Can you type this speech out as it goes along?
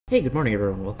Hey, good morning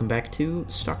everyone. Welcome back to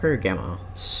S.T.A.L.K.E.R Gamma.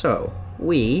 So,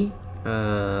 we,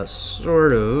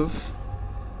 sort of,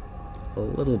 a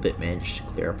little bit managed to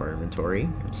clear up our inventory.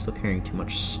 I'm still carrying too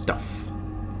much stuff.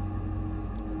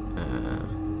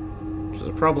 Which is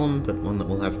a problem, but one that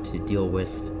we'll have to deal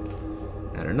with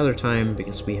at another time,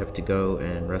 because we have to go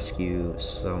and rescue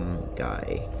some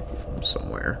guy from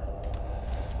somewhere.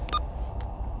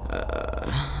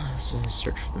 So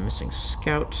search for the missing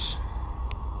scout.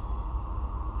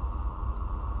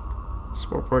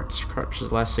 Sportport's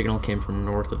Crutch's last signal came from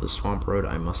north of the swamp road.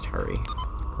 I must hurry.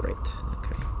 Great.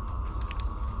 Okay.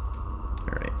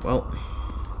 Alright, well,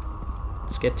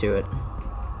 let's get to it.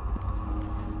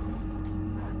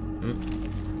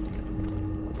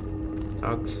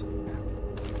 Dogs.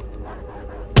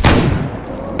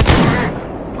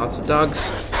 Lots of dogs.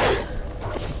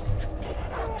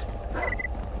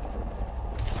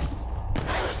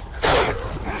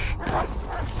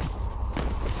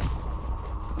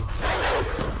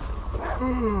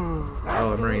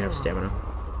 Oh, I'm running out of stamina.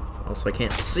 Also, I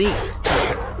can't see. Oh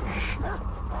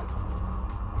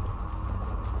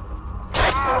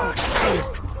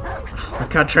my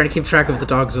god, trying to keep track of the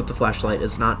dogs with the flashlight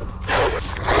is not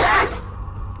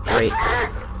great.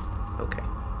 Okay.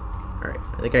 Alright,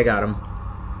 I think I got him.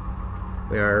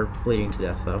 We are bleeding to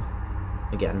death, though.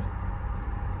 Again.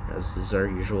 As is our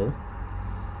usual.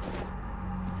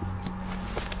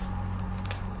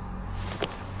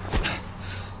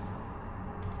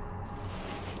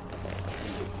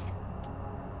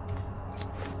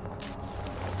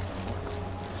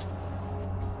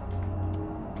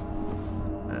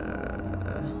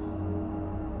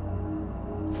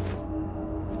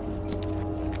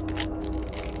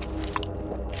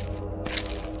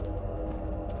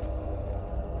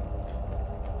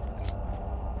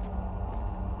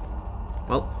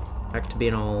 Well, back to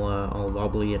being all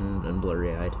wobbly and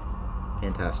blurry-eyed.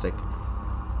 Fantastic.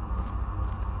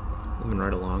 Moving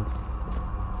right along.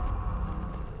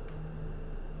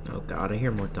 Oh god, I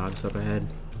hear more dogs up ahead.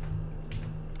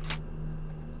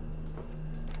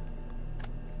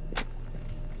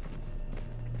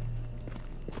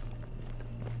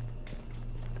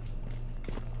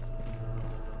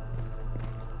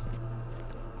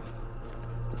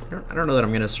 I don't know that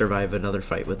I'm gonna survive another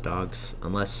fight with dogs,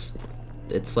 unless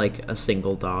it's like a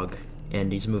single dog,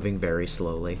 and he's moving very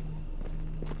slowly.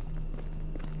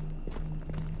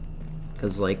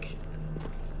 Because, like,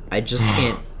 I just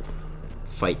can't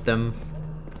fight them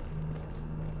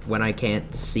when I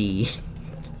can't see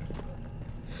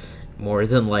more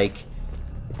than, like,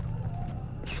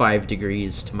 5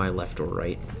 degrees to my left or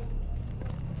right.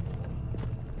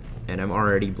 And I'm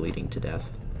already bleeding to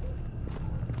death.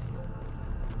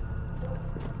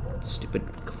 Stupid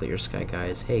Clear Sky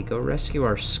guys. Hey, go rescue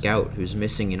our scout who's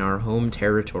missing in our home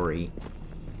territory.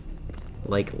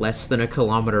 Like, less than a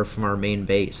kilometer from our main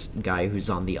base. Guy who's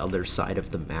on the other side of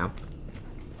the map.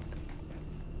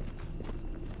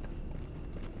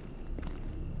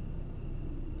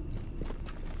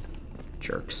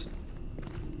 Jerks.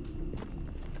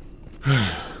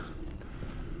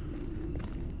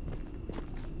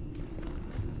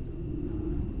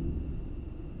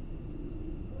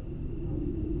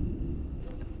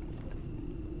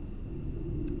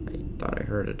 Thought I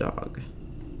heard a dog.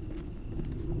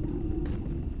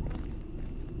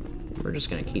 We're just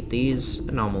gonna keep these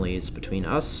anomalies between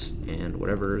us and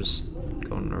whatever's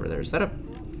going on over there. Is that a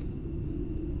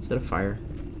fire?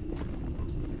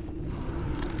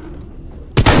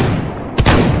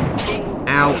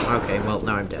 Ow! Okay, well,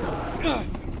 now I'm dead.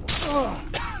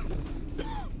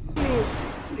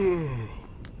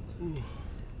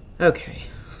 Okay,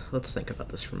 let's think about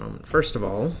this for a moment. First of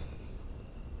all,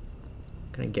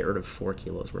 gonna get rid of 4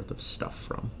 kilos worth of stuff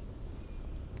from.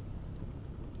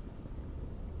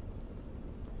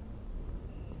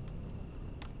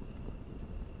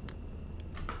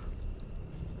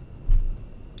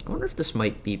 I wonder if this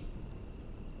might be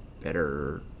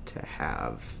better to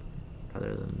have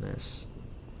rather than this.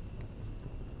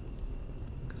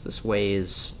 Because this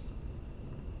weighs...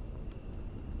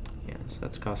 yeah, so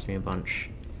that's cost me a bunch.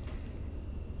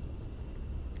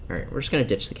 Alright, we're just gonna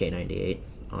ditch the K98.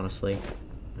 Honestly.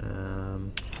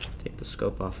 Take the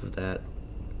scope off of that.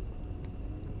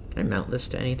 Can I mount this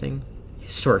to anything?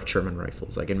 Historic German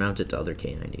rifles. I can mount it to other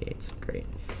K98s. Great.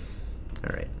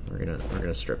 Alright, we're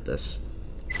gonna strip this.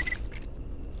 Okay,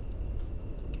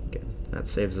 good. That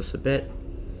saves us a bit.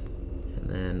 And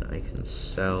then I can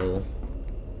sell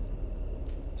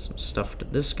some stuff to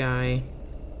this guy.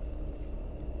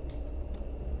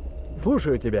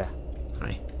 Слушаю тебя.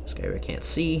 Hi. This guy I can't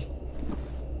see.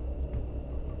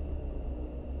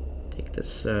 Take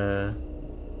this, yeah,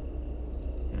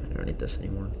 I don't need this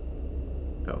anymore.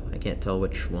 Oh, I can't tell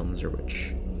which ones are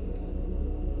which.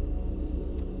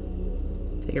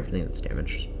 Take everything that's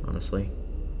damaged, honestly.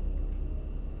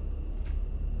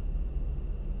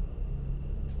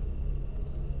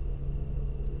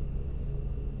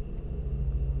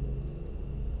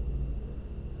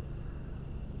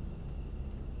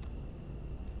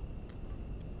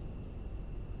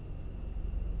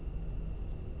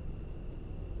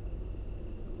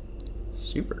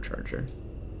 Supercharger.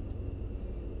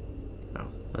 Oh,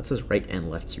 that says right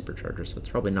and left supercharger, so it's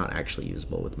probably not actually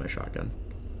usable with my shotgun.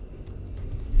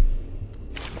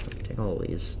 Take all of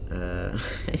these. I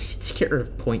need to get rid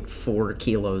of 0.4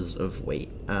 kilos of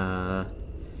weight.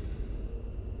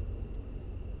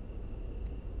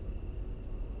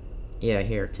 Yeah,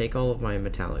 here, take all of my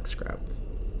metallic scrap.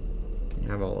 You can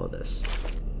have all of this.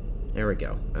 There we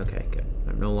go. Okay, good.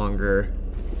 I'm no longer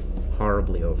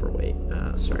horribly overweight.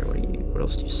 Sorry, what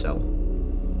else do you sell?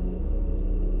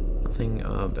 Nothing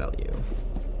of value.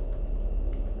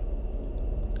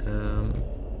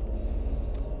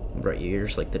 Right, you're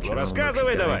just like the general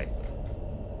Рассказывай давай.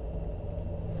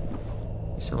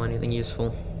 You sell anything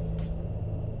useful?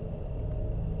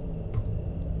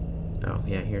 Oh,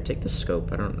 yeah, here, take the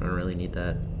scope. I don't really need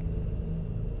that.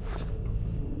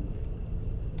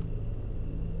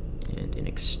 And in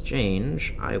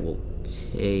exchange, I will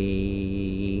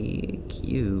take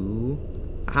you...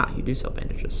 Aha, you do sell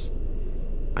bandages.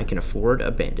 I can afford a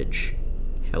bandage.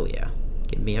 Hell yeah.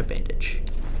 Give me a bandage.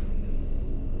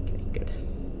 Okay, good.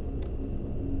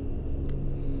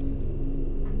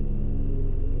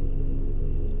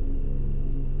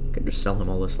 Could just sell him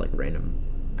all this, like, random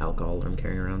alcohol that I'm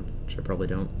carrying around, which I probably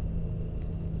don't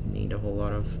need a whole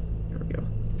lot of. There we go.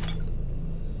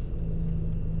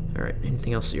 Alright,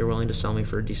 anything else that you're willing to sell me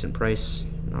for a decent price?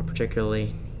 Not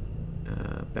particularly.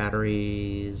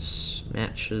 Batteries,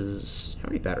 matches. How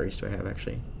many batteries do I have,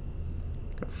 actually?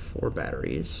 Got 4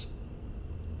 batteries.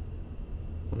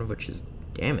 One of which is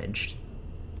damaged.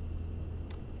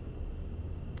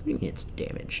 What do you mean it's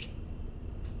damaged?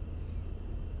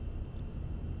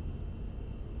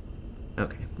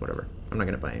 Okay, whatever. I'm not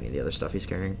gonna buy any of the other stuff he's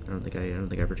carrying. I don't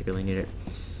think I particularly need it.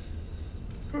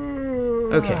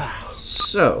 Okay,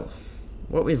 so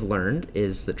what we've learned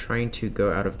is that trying to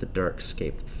go out of the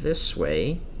darkscape this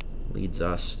way leads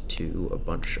us to a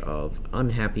bunch of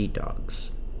unhappy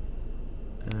dogs.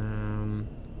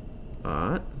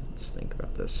 But let's think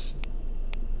about this.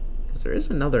 Because there is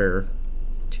another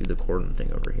to the cordon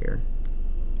thing over here,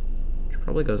 which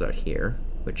probably goes out here,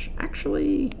 which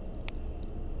actually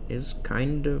is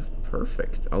kind of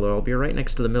perfect. Although I'll be right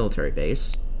next to the military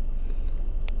base,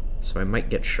 so I might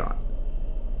get shot.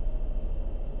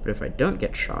 But if I don't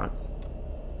get shot,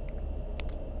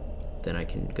 then I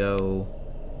can go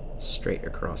straight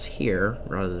across here,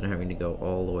 rather than having to go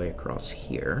all the way across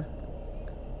here.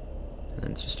 And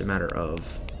then it's just a matter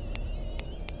of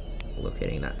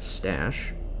locating that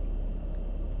stash.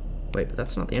 Wait, but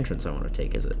that's not the entrance I want to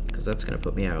take, is it? Because that's going to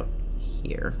put me out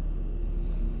here.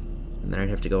 And then I'd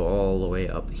have to go all the way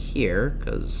up here,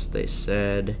 because they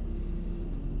said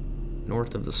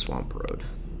north of the swamp road,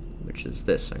 which is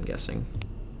this, I'm guessing.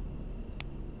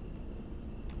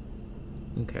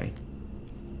 Okay.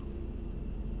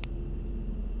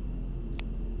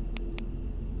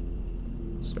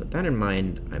 So with that in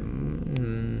mind,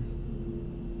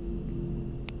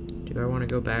 do I want to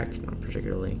go back? Not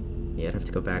particularly. Yeah, I'd have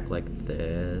to go back like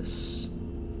this.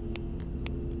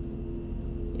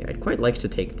 Yeah, I'd quite like to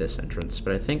take this entrance,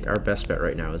 but I think our best bet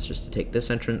right now is just to take this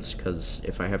entrance, because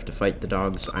if I have to fight the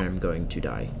dogs, I am going to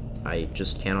die. I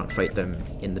just cannot fight them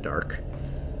in the dark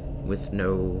with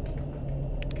no,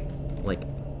 like,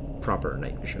 proper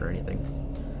night vision or anything.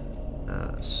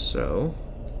 So...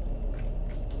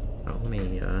 Oh, let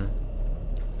me,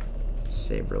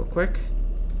 save real quick,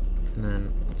 and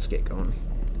then let's get going.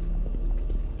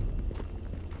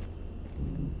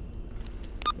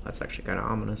 That's actually kind of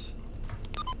ominous.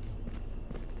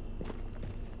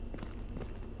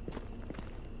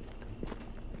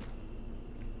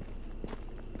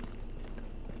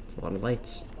 It's a lot of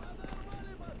lights.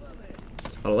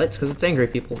 It's a lot of lights because it's angry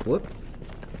people. Whoop.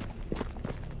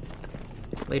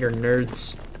 Later,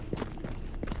 nerds.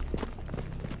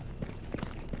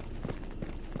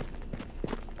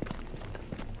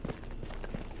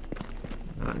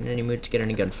 Not in any mood to get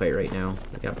any gunfight right now.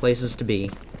 We got places to be.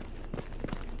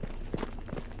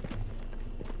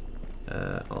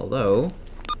 Although,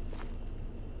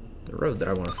 the road that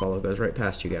I want to follow goes right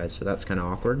past you guys, so that's kind of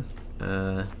awkward.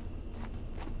 Are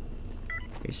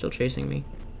you still chasing me?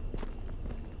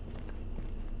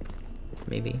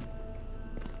 Maybe.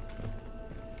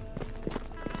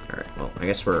 Alright, well, I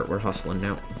guess we're hustling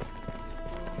now.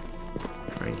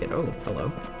 and get... Oh,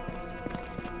 hello.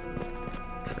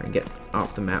 Try and get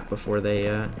off the map before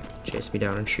they chase me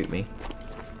down and shoot me.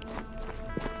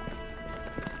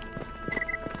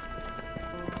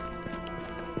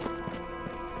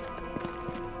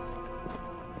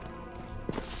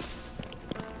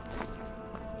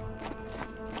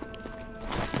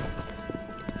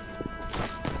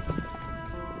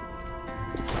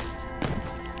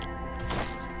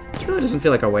 This really doesn't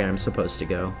feel like a way I'm supposed to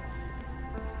go.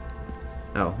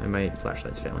 Oh, and my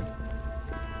flashlight's failing.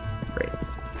 Great.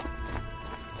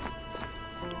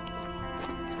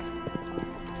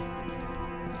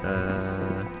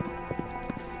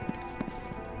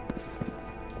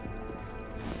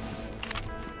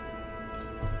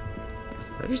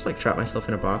 Did I just, like, trap myself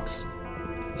in a box?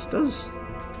 This does...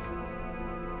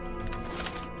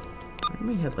 Where did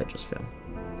my headlight just fail?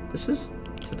 This is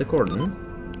to the cordon.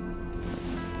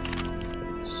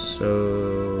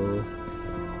 So...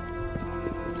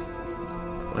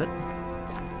 What?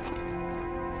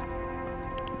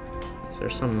 Is there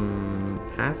some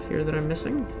path here that I'm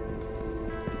missing?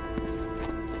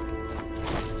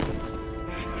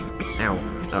 Ow.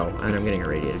 Oh, and I'm getting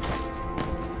irradiated.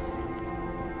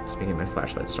 It's making my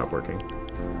flashlight stop working.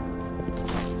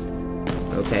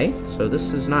 Okay, so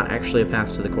this is not actually a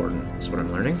path to the cordon, is what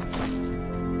I'm learning.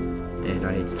 And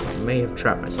I may have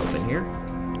trapped myself in here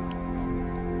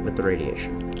with the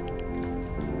radiation.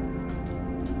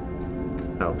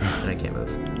 Oh, and I can't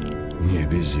move. Не,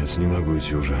 пиздец, не могу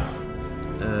идти уже.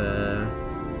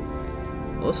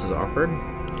 Well, this is awkward.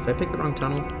 Did I pick the wrong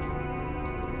tunnel?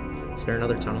 Is there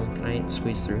another tunnel? Can I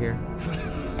squeeze through here?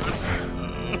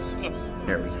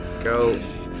 There we go.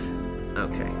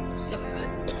 Okay.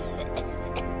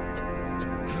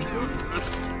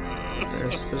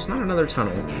 There's not another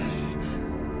tunnel.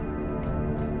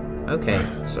 Okay,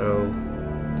 so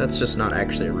that's just not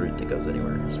actually a route that goes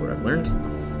anywhere, is what I've learned.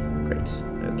 Great.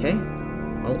 Okay.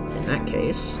 Well, in that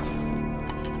case...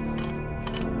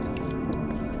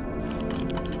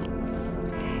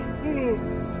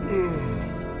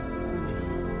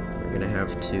 we're gonna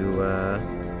have to,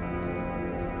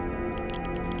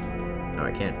 Oh,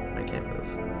 I can't move.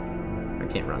 I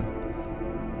can't run.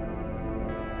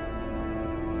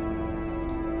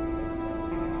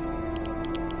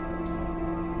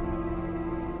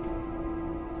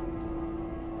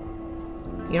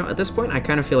 You know, at this point, I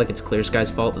kind of feel like it's Clear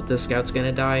Sky's fault that this scout's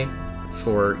gonna die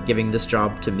for giving this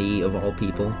job to me, of all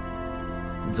people.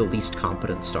 The least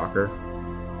competent stalker.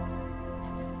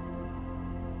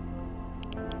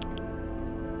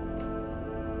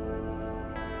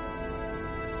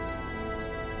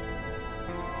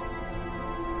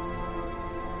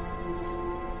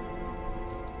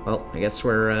 Well, I guess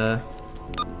we're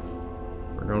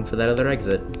going for that other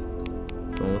exit.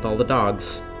 Going with all the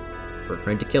dogs. We're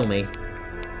going to kill me.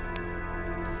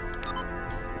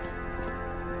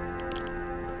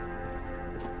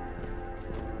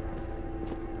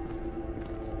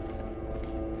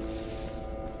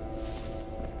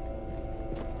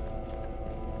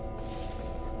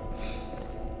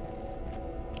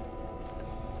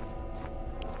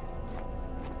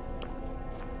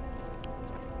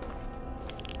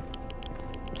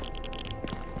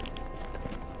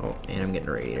 Oh, and I'm getting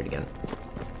irradiated again.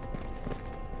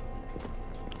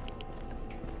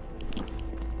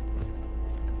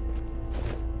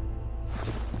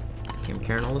 I'm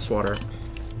carrying all this water.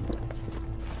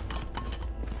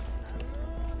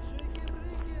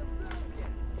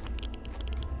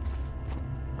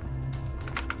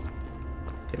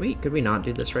 Could we not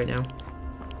do this right now?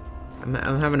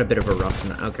 I'm having a bit of a rough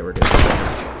night. Okay, we're doing it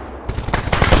right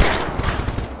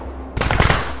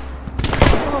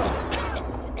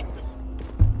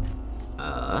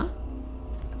now.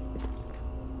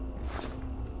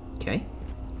 Okay.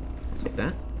 Take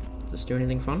that. Does this do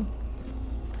anything fun?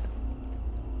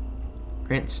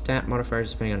 Grant stat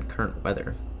modifiers depending on current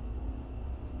weather.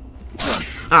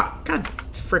 Ah! God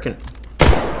frickin'.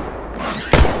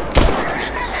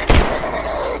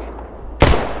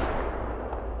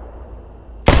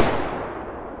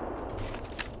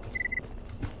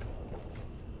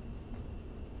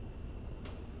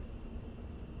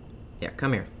 Yeah,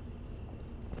 come here.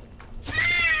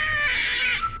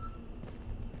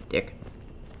 Dick.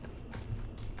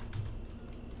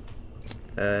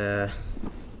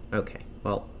 Okay.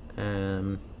 Well,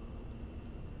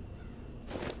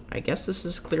 I guess this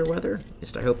is clear weather. At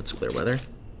least I hope it's clear weather.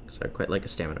 Because I'd quite like a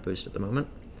stamina boost at the moment.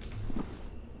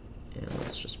 And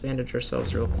let's just bandage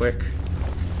ourselves real quick.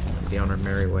 And be on our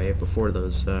merry way before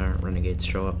those renegades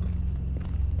show up.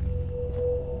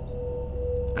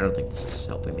 I don't think this is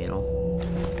helping me at all.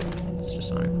 Let's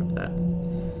just unequip that.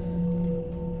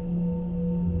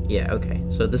 Yeah, okay.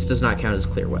 So this does not count as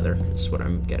clear weather. That's what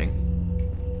I'm getting.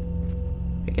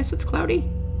 I guess it's cloudy?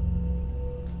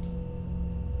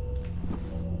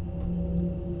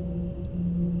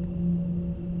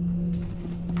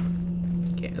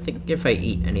 Okay, I think if I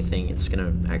eat anything, it's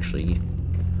gonna actually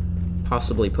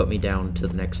possibly put me down to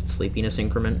the next sleepiness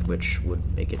increment, which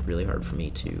would make it really hard for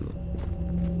me to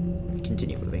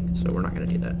continue moving, so we're not gonna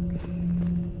do that.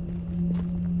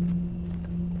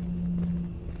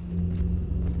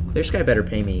 Clear Sky better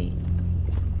pay me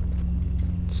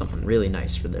something really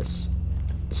nice for this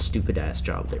stupid-ass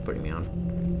job they're putting me on.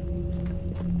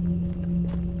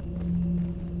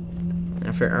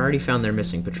 After I already found their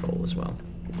missing patrol as well.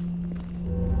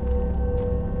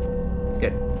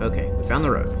 Good. Okay, we found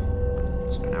the road.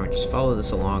 So now we just follow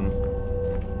this along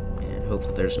and hope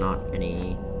that there's not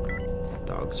any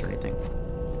dogs or anything.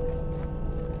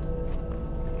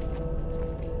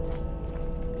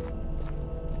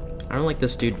 I don't like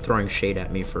this dude throwing shade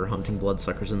at me for hunting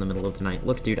bloodsuckers in the middle of the night.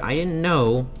 Look, dude, I didn't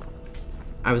know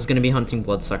I was gonna be hunting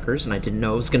bloodsuckers, and I didn't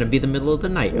know it was gonna be the middle of the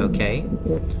night, okay?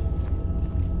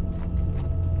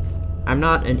 I'm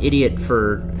not an idiot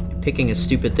for picking a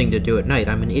stupid thing to do at night.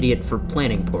 I'm an idiot for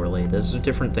planning poorly. Those are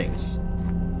different things.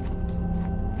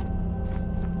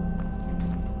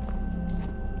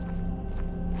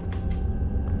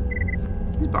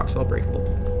 This box all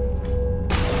breakable.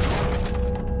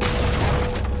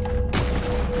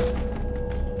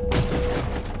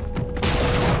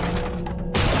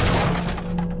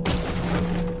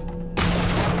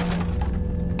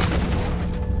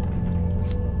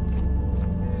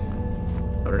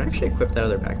 Equip that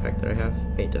other backpack that I have.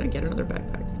 Wait, did I get another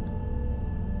backpack?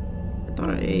 I thought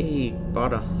I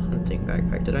bought a hunting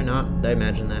backpack. Did I not? Did I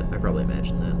imagine that? I probably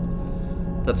imagined that.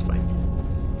 That's fine.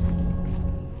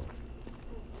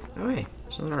 Oh hey,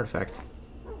 there's another artifact.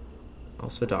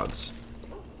 Also dogs.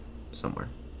 Somewhere.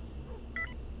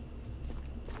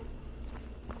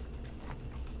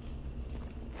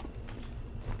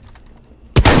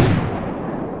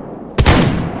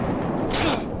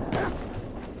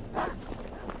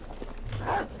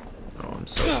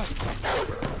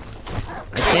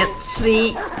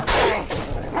 See?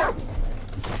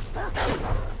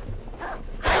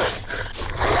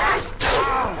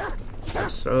 I'm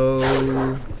so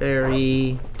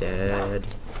very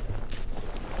dead.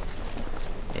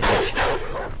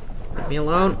 Leave me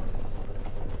alone.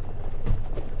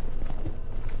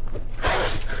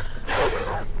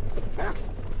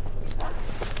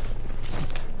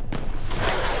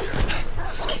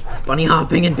 Bunny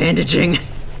hopping and bandaging.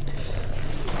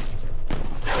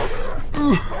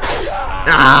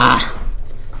 Ah!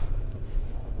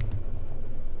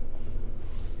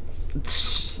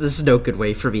 This is no good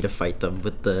way for me to fight them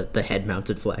with the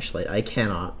head-mounted flashlight. I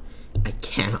cannot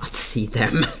see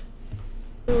them.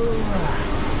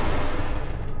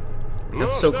 We got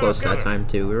so close that time,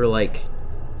 too. We were, like,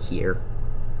 here.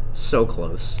 So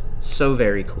close. So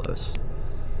very close.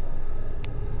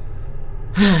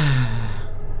 The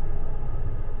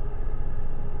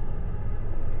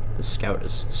scout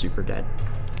is super dead.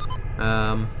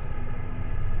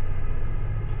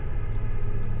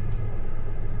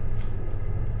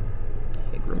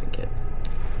 Hey, grooming kit.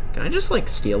 Can I just, like,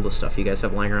 steal the stuff you guys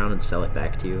have lying around and sell it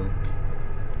back to you?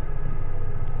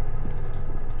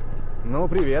 Ну,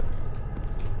 привет.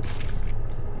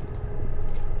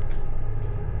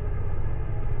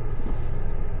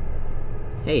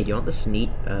 Hey, do you want this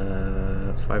neat,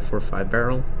 545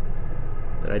 barrel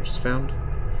that I just found?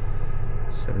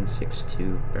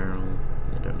 7.62 barrel.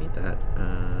 I don't need that.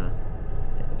 Yeah,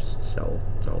 just sell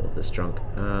all of this junk.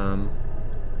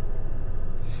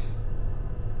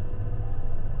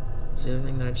 What's the other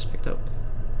thing that I just picked up?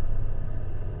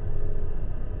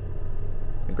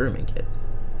 A grooming kit.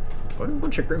 What a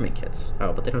bunch of grooming kits.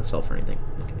 Oh, but they don't sell for anything.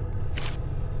 Okay.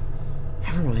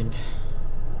 Never mind.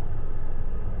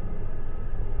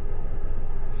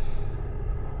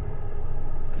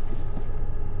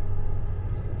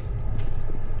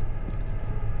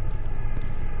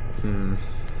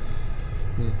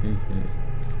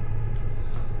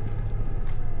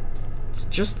 It's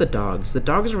just the dogs. The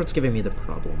dogs are what's giving me the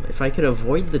problem. If I could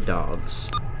avoid the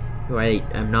dogs, who I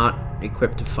am not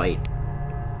equipped to fight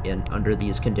under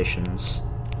these conditions.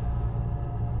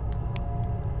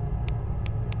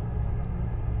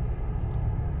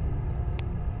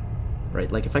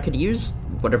 Right, like if I could use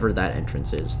whatever that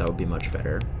entrance is, that would be much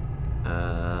better.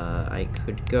 I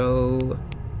could go...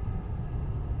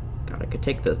 God, I could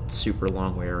take the super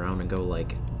long way around and go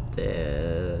like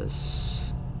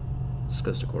this. This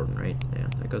goes to Gordon, right? Yeah,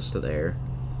 that goes to there.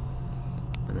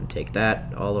 And then take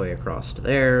that all the way across to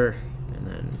there. And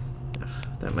then...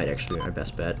 that might actually be my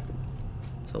best bet.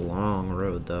 It's a long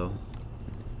road, though.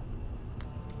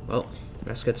 Well,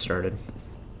 let's get started.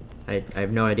 I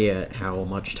have no idea how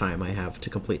much time I have to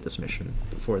complete this mission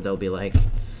before they'll be like,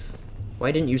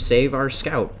 why didn't you save our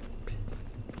scout?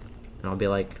 And I'll be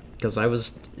like, because I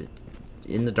was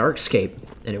in the Darkscape,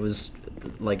 and it was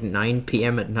like 9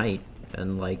 p.m. at night,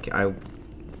 and like,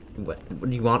 what do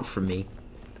you want from me?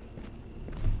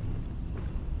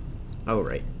 Oh,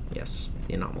 right. Yes,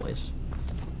 the anomalies.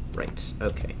 Right,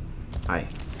 okay. Hi.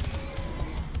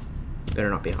 Better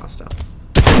not be hostile.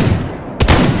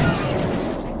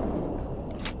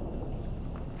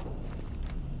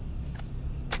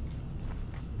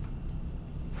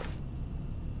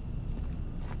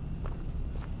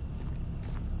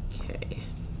 Okay.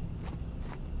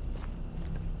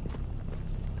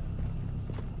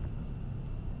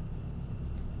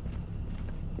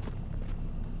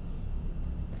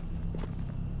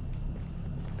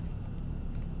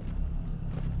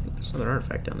 There's another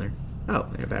artifact down there. Oh,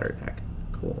 and a battery pack.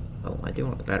 Cool. Well, I do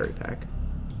want the battery pack.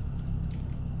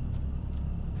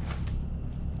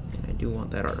 And I do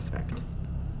want that artifact.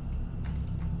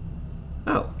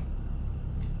 Oh.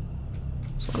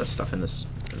 There's a lot of stuff in this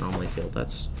anomaly field.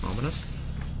 That's ominous.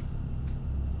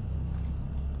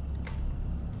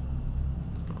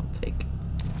 I'll take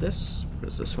this. What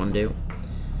does this one do?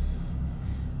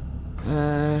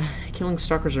 Killing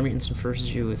stalkers or mutants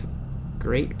infers you with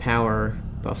great power.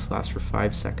 Buffs last for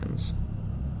 5 seconds.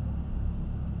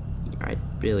 I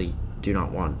really do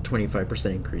not want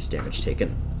 25% increased damage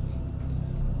taken.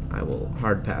 I will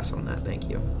hard pass on that, thank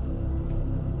you.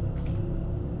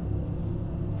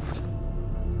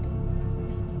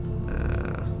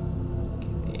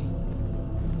 Okay.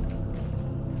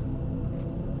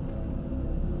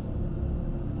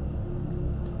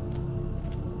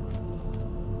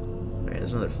 Alright,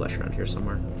 there's another flesh around here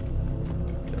somewhere.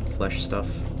 Doing flesh stuff.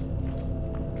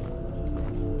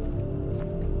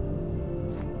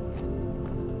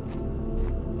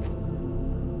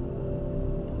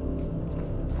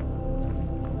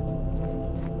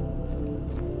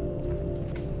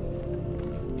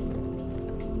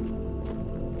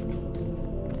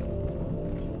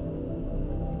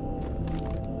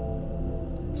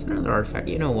 Is there another artifact?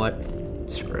 You know what?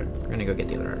 Screw it. We're gonna go get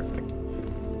the other artifact.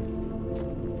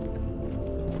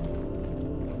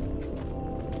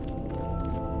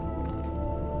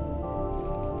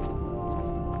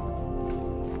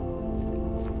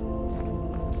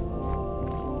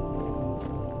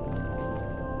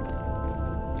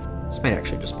 This might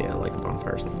actually just be like a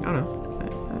bonfire or something. I don't know.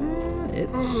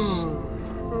 It's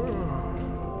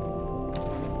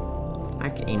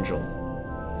Archangel.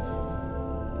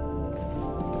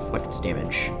 Deflects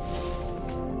damage.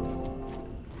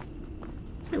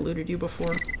 Have I looted you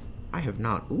before? I have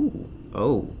not. Ooh.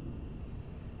 Oh.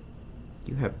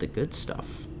 You have the good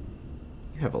stuff.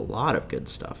 You have a lot of good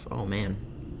stuff. Oh, man.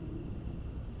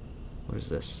 What is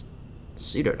this?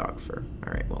 Pseudo-dog fur.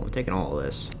 Alright, well, I'm taking all of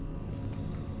this.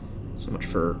 So much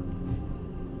for...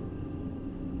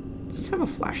 Does this have a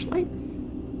flashlight?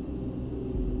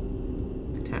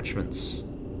 Attachments.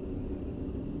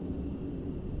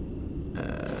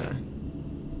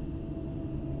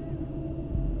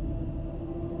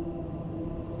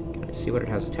 Can I see what it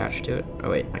has attached to it? Oh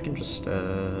wait, I can just, what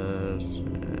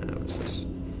is this?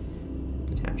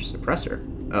 Detach suppressor.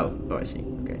 Oh, I see,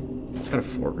 okay. It's got a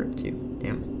foregrip too,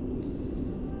 damn.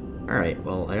 Alright,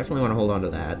 well, I definitely want to hold on to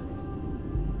that.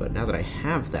 But now that I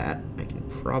have that, I can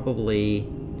probably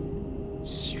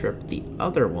strip the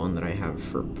other one that I have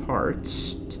for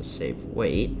parts to save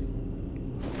weight.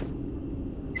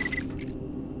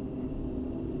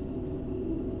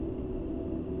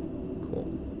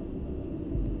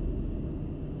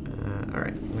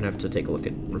 Alright, I'm gonna have to take a look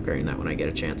at repairing that when I get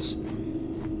a chance.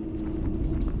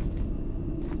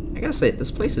 I gotta say, this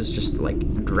place is just, like,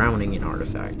 drowning in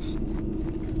artifacts.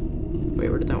 Wait,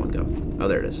 where did that one go? Oh,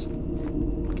 there it is.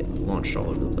 Getting launched all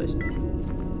over the place.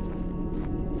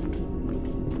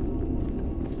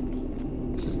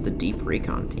 This is the Deep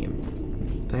Recon Team.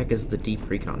 What the heck is the Deep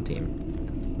Recon Team?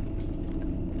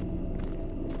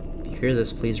 If you hear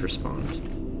this, please respond.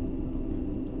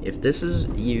 If this is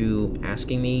you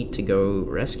asking me to go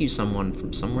rescue someone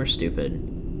from somewhere stupid,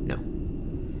 no.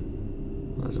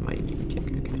 Well, that was a mighty mutant kick,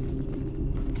 okay.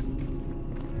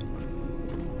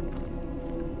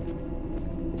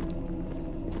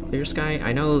 Clear Sky,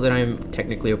 I know that I'm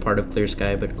technically a part of Clear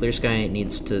Sky, but Clear Sky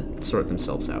needs to sort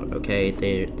themselves out, okay?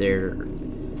 They're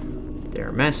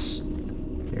a mess.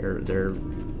 They're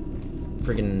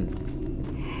friggin'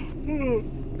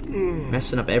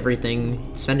 messing up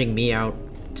everything, sending me out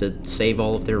to save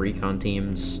all of their recon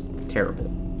teams.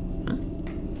 Terrible. Huh?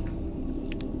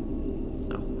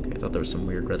 Oh, okay, I thought thought there was some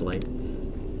weird red light.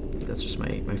 I think that's just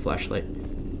my flashlight.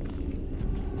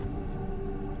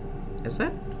 Is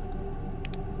that?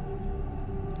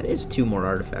 That is 2 more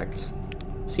artifacts.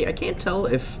 See, I can't tell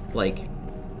if, like...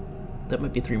 That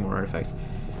might be 3 more artifacts.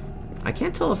 I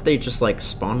can't tell if they just, like,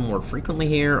 spawn more frequently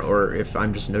here, or if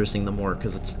I'm just noticing them more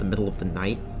because it's the middle of the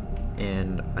night,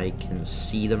 and I can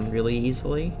see them really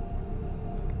easily.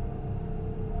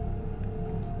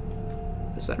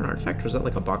 Is that an artifact, or is that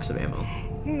like a box of ammo?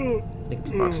 I think it's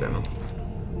a box of ammo.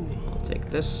 I'll take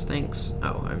this, thanks.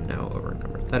 Oh, I'm now over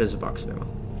encumbered. That is a box of ammo.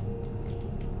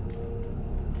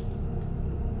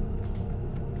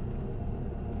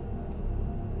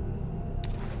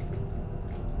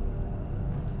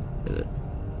 Is it?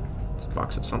 It's a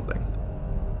box of something.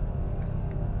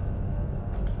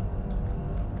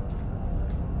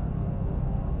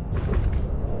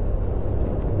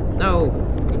 No!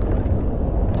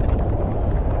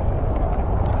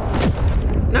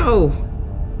 No!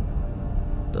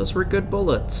 Those were good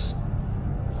bullets.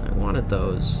 I wanted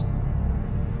those.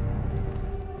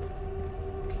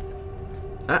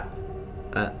 Ah!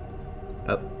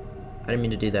 Oh. I didn't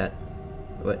mean to do that.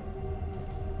 What?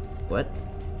 What?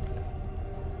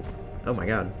 Oh my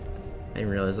god. I didn't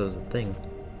realize that was a thing.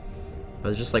 I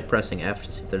was just like pressing F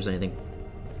to see if there's anything.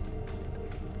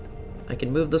 I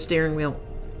can move the steering wheel.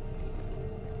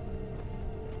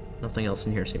 Nothing else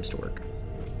in here seems to work.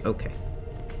 Okay.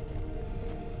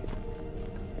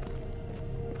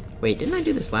 Wait, didn't I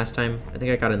do this last time? I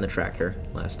think I got in the tractor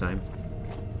last time.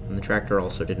 And the tractor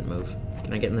also didn't move.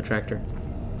 Can I get in the tractor?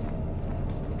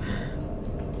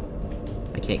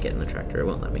 I can't get in the tractor, it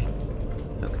won't let me.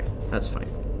 Okay, that's fine.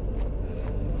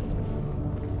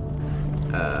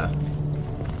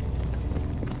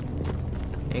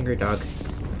 Angry dog.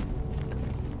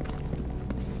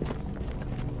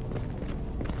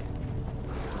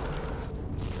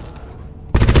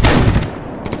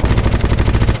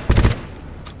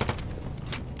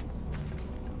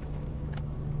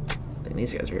 I think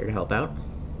these guys are here to help out.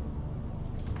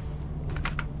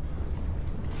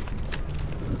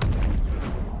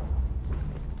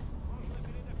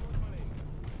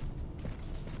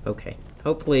 Okay.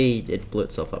 Hopefully it blew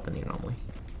itself up in the anomaly.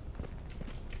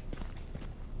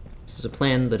 This is a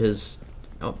plan that has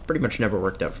pretty much never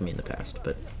worked out for me in the past,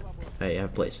 but I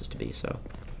have places to be, so.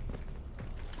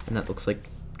 And that looks like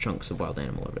chunks of wild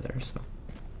animal over there, so.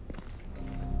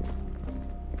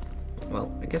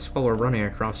 Well, I guess while we're running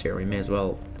across here, we may as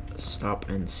well stop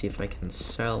and see if I can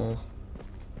sell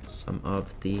some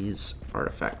of these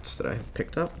artifacts that I have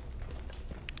picked up.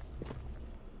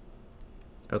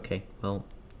 Okay, well,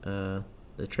 the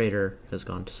trader has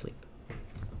gone to sleep.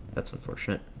 That's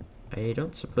unfortunate. I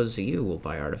don't suppose you will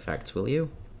buy artifacts, will you?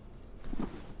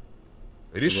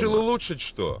 Решил улучшить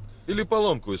что? Или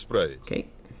поломку исправить? Okay.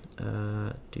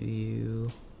 Do you...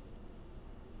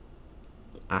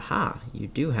 Aha, you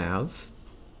do have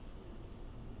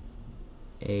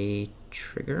a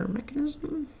trigger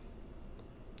mechanism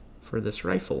for this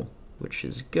rifle, which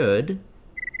is good,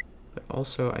 but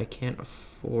also I can't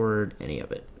afford any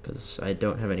of it because I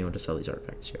don't have anyone to sell these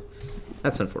artifacts to.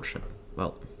 That's unfortunate.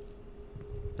 Well,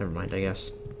 never mind, I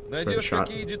guess. Найдешь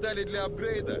какие детали для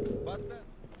апгрейда?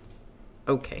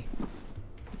 Okay.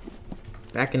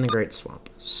 Back in the Great Swamp.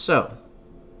 So.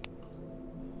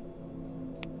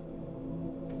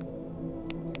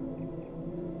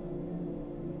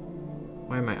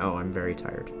 Why am I? Oh, I'm very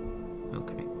tired.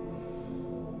 Okay.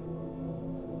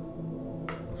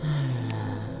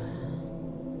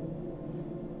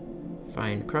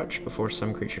 Find Crutch before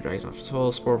some creature drags off its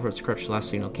hole. Spore puts Crutch's last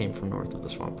signal came from north of the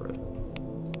swamp road.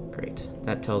 Great.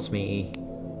 That tells me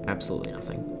absolutely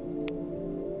nothing.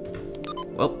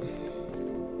 Well.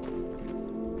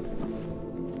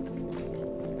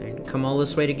 I come all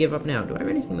this way to give up now. Do I have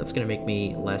anything that's going to make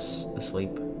me less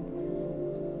asleep?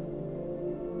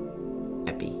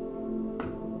 Epi.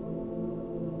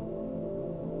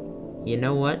 You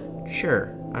know what?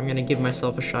 Sure. I'm going to give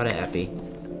myself a shot at Epi.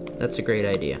 That's a great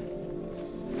idea.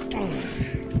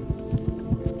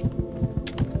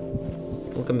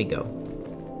 Look at me go.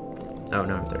 Oh,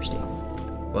 no, I'm thirsty.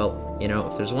 Well, you know,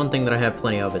 if there's one thing that I have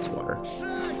plenty of, it's water.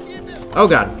 Oh,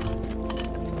 God.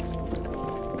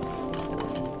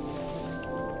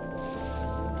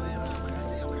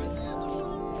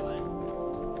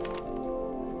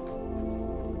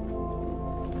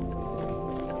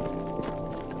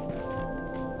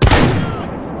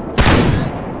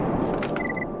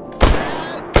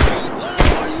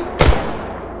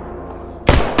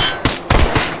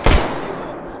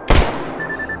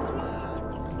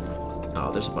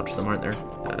 Oh, there's a bunch of them, aren't there?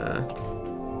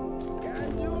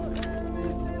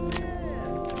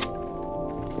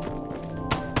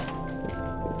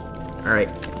 Alright,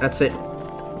 that's it.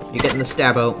 You're getting the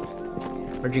stab-o.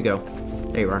 Where'd you go?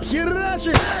 There you are.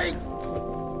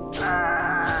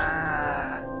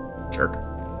 Jerk.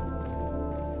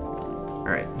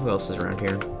 Alright, who else is around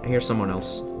here? I hear someone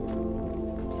else.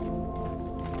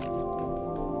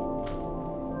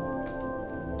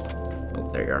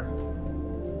 Oh, there you are.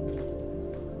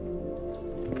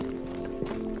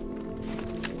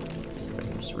 See if I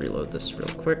can just reload this real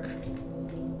quick.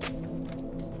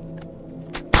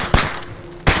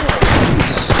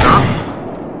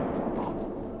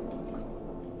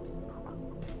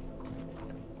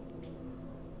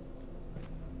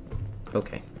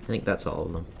 Okay, I think that's all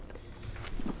of them.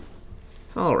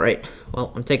 Alright,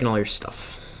 well, I'm taking all your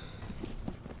stuff.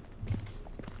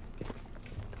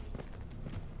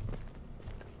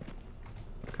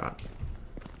 God.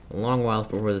 A long while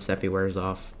before this epi wears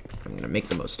off. I'm gonna make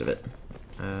the most of it.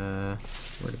 Where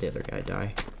did the other guy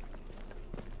die?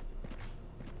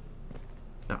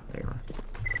 Oh, there you are.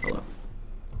 Hello.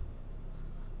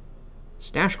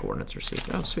 Stash coordinates received.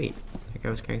 Oh, sweet. I think I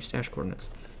was carrying stash coordinates.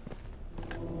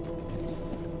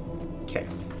 Okay.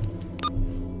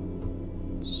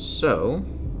 So...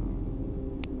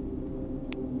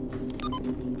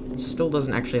 still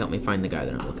doesn't actually help me find the guy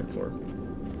that I'm looking for.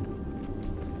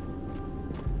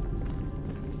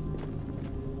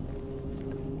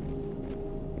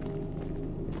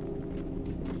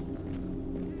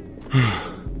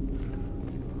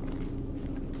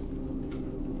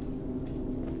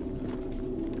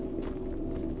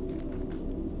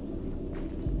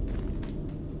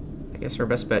 I guess our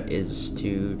best bet is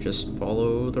to just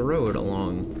follow the road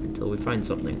along until we find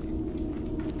something.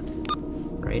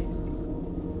 Right?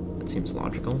 That seems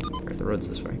logical. Alright, the road's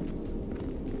this way.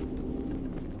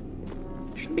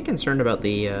 Shouldn't be concerned about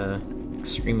the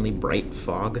extremely bright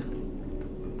fog.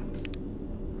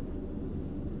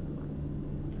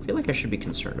 I feel like I should be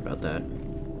concerned about that.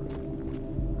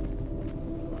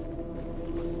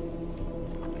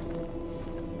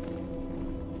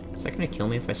 Is that gonna kill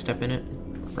me if I step in it?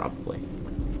 Probably.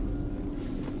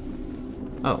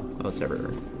 Oh, it's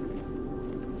everywhere.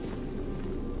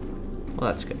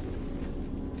 Well, that's good.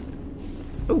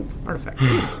 Oh, artifact.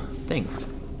 Thing.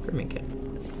 Grooming kit.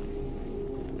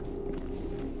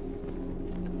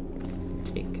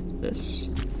 Take this.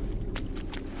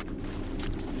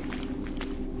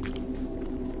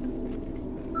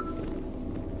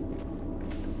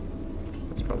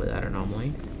 That's probably that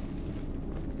anomaly.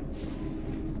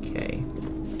 Okay.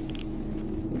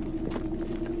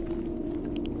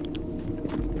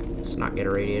 Let's not get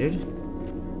irradiated.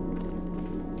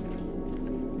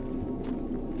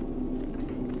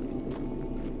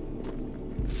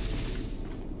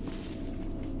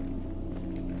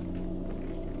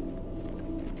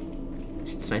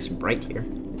 It's nice and bright here.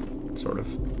 Sort of.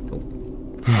 Oh.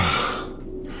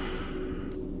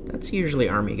 That's usually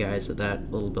army guys at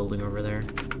that little building over there.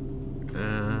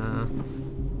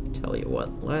 Tell you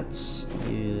what, let's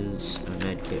use a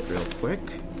medkit real quick.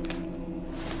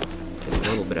 Get a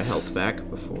little bit of health back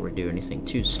before we do anything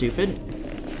too stupid.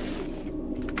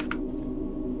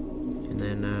 And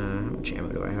then, how much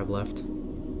ammo do I have left?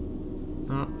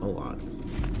 Not a lot.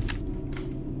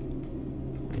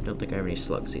 I don't think I have any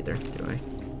slugs either, do I?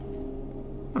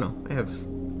 Oh no, I have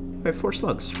 4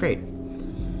 slugs. Great.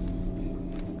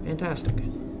 Fantastic.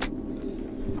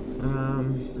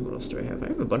 What else do I have? I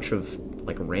have a bunch of,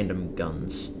 like, random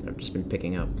guns that I've just been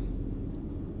picking up.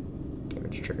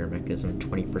 Damage trigger mechanism,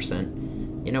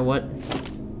 20%. You know what?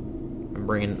 I'm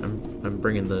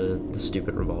bringing the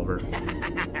stupid revolver.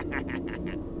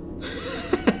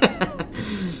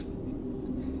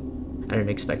 I didn't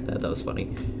expect that. That was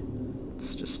funny.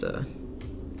 It's just,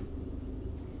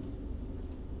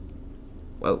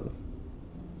 whoa.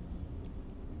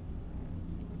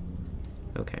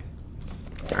 Okay.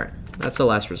 Alright. That's the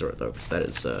last resort, though, because that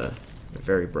is a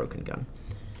very broken gun.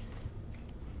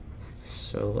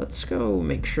 So let's go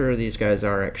make sure these guys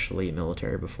are actually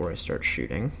military before I start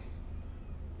shooting.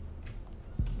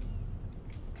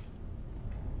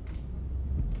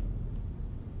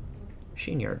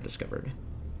 Machine yard discovered.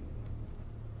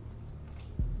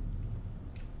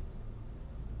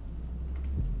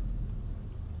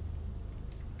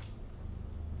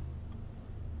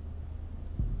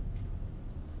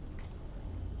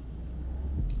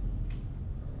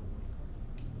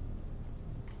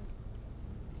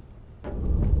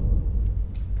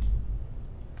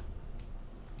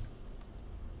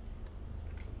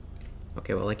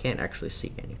 Okay, well, I can't actually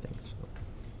see anything, so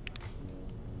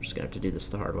I'm just gonna have to do this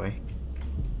the hard way.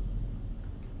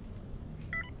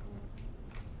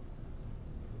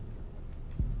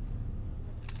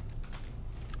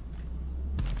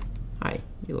 Hi,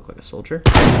 you look like a soldier.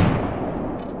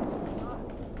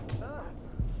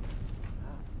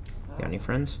 Got any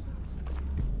friends?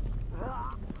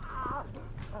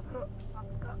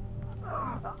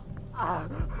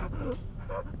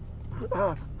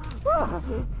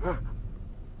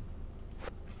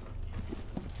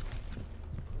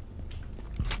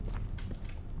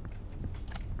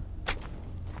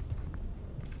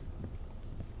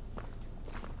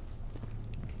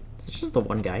 Is this just the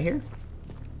one guy here?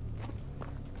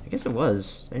 I guess it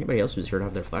was. Anybody else who's here to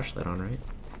have their flashlight on, right?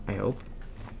 I hope.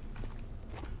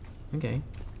 Okay.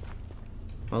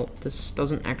 Well, this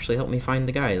doesn't actually help me find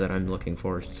the guy that I'm looking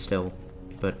for still.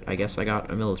 But I guess I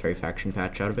got a military faction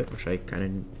patch out of it, which I kind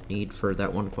of need for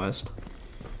that one quest.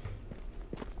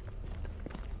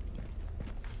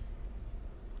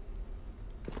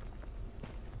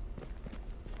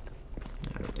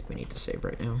 I don't think we need to save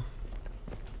right now.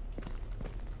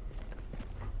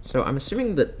 So I'm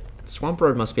assuming that Swamp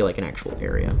Road must be like an actual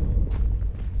area.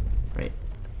 Right?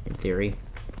 In theory.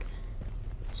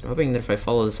 So I'm hoping that if I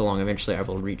follow this along, eventually I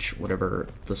will reach whatever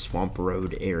the Swamp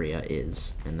Road area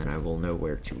is, and then I will know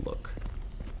where to look.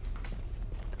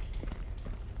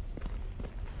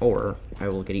 Or I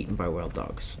will get eaten by wild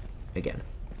dogs. Again.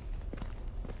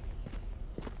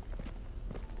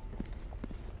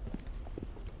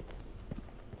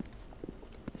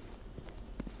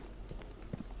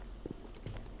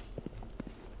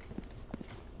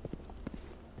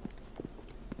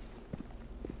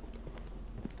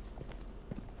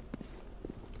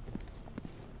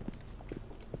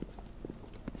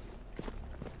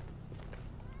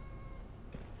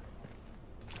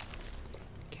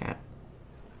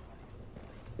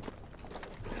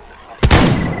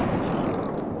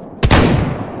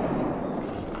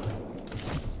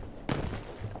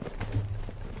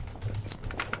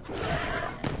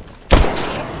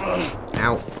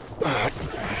 Ow.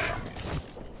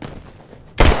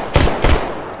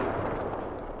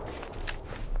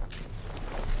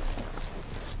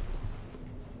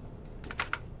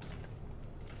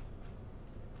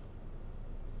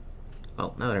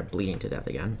 Well, now that I'm bleeding to death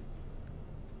again.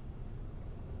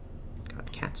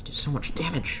 God, cats do so much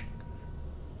damage.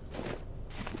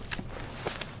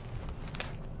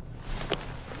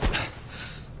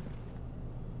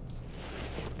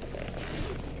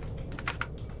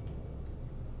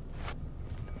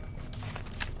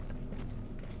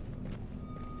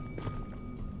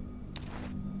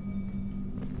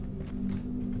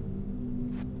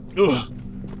 Ugh.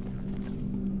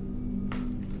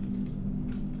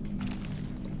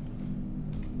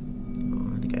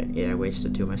 Yeah, I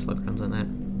wasted 2 of my slug rounds on that.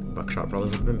 Buckshot probably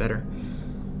would have been better.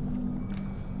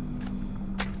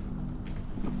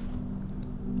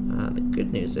 The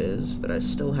good news is that I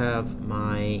still have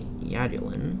my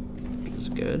Yadulin, which is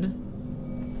good.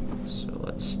 So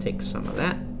let's take some of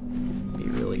that. Be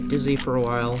really dizzy for a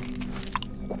while.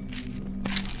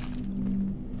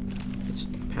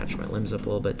 Just patch my limbs up a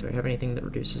little bit. Do I have anything that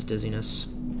reduces dizziness?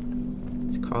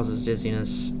 It causes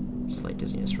dizziness. Slight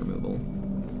dizziness removal.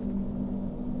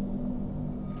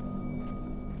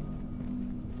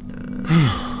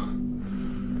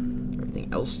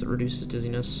 Anything else that reduces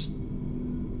dizziness?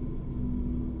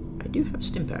 I do have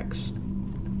stim packs.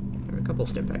 There are a couple of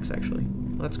stim packs actually.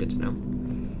 Well, that's good to know.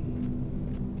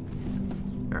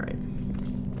 Alright.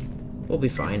 We'll be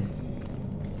fine.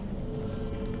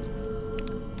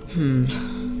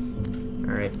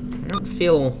 Alright. I don't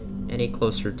feel any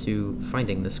closer to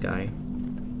finding this guy.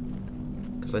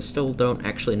 Because I still don't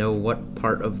actually know what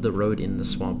part of the road in the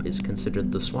swamp is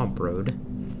considered the swamp road.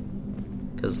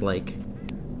 Because, like,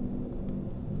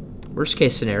 worst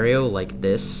case scenario, like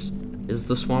this is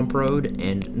the swamp road,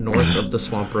 and north of the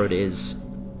swamp road is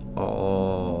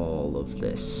all of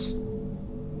this.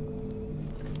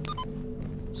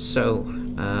 So,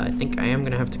 I think I am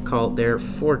going to have to call it there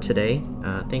for today.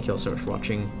 Thank you all so much for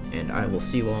watching, and I will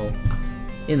see you all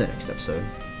in the next episode.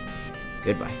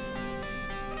 Goodbye.